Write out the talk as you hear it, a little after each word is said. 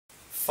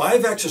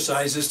5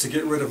 exercises to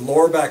get rid of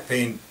lower back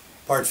pain,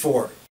 part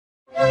 4.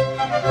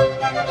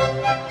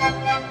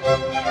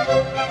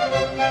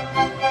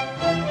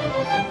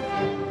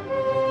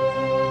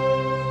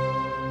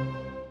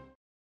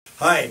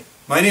 Hi,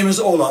 my name is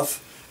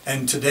Olaf,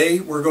 and today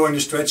we're going to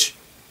stretch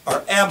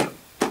our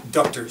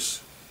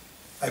abductors.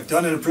 I've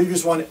done in a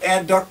previous one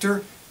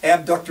adductor.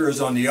 Abductor is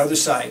on the other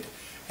side.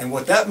 And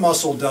what that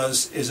muscle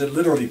does is it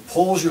literally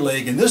pulls your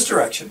leg in this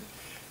direction.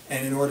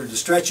 And in order to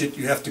stretch it,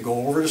 you have to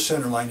go over the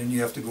center line and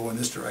you have to go in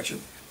this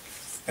direction.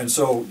 And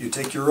so you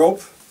take your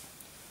rope,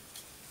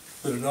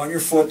 put it on your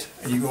foot,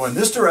 and you go in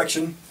this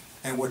direction.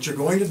 And what you're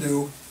going to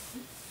do,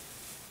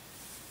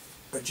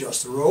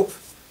 adjust the rope.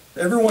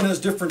 Everyone has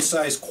different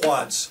size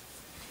quads.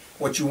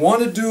 What you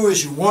want to do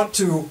is you want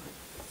to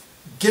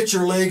get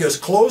your leg as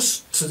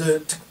close to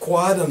the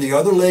quad on the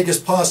other leg as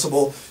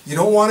possible. You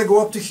don't want to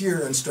go up to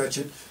here and stretch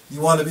it. You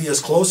want to be as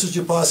close as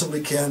you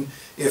possibly can.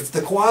 If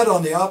the quad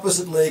on the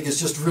opposite leg is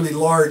just really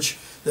large,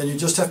 then you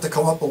just have to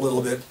come up a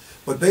little bit.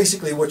 But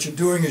basically what you're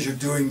doing is you're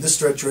doing this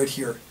stretch right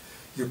here.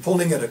 You're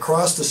pulling it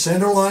across the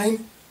center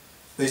line.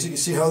 Basically,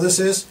 see how this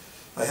is?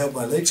 I have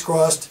my legs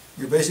crossed.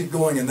 You're basically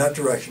going in that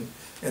direction.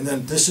 And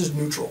then this is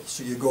neutral.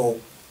 So you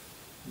go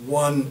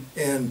 1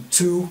 and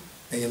 2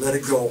 and you let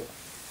it go.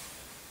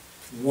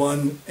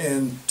 1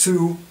 and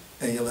 2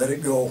 and you let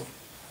it go.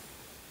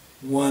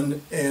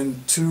 1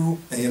 and 2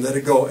 and you let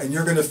it go. And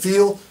you're going to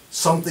feel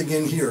something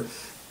in here.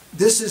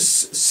 This is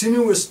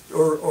sinuous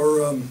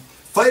or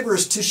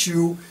fibrous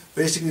tissue.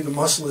 Basically the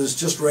muscle is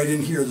just right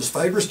in here. There's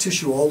fibrous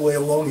tissue all the way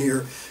along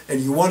here, and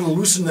you want to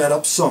loosen that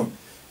up some.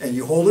 And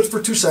you hold it for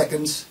 2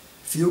 seconds,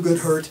 feel good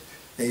hurt,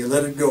 and you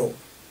let it go.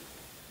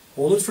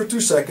 Hold it for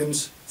 2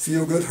 seconds,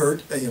 feel good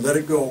hurt, and you let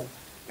it go.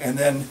 And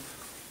then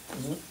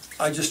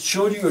I just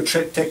showed you a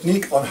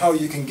technique on how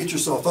you can get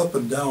yourself up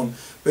and down.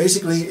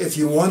 Basically, if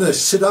you want to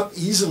sit up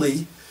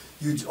easily,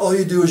 all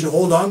you do is you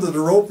hold on to the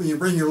rope and you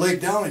bring your leg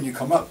down and you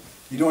come up.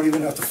 You don't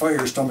even have to fire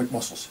your stomach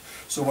muscles.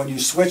 So when you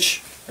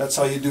switch, that's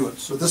how you do it.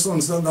 So this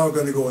one's now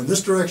going to go in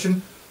this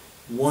direction.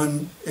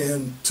 1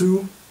 and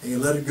 2, and you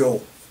let it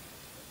go.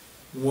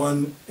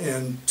 1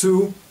 and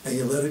 2, and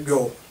you let it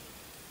go.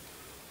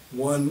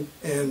 1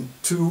 and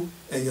 2,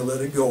 and you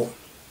let it go.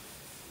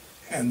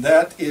 And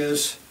that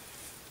is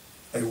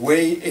a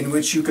way in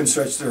which you can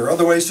stretch. There are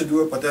other ways to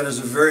do it, but that is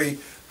a very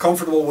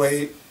comfortable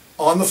way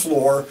on the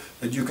floor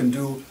that you can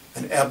do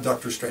an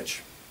abductor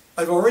stretch.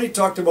 I've already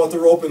talked about the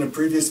rope in a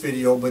previous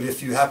video, but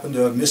if you happen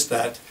to have missed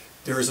that,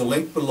 there is a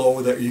link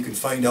below that you can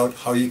find out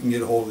how you can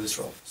get a hold of this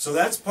rope. So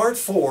that's part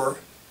 4.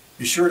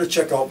 Be sure to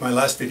check out my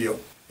last video.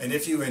 And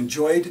if you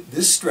enjoyed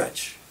this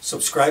stretch,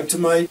 subscribe to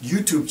my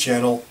YouTube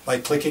channel by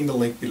clicking the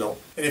link below.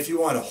 And if you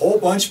want a whole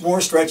bunch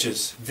more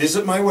stretches,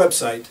 visit my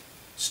website,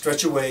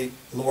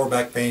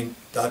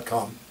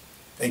 stretchawaylowerbackpain.com.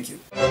 Thank you.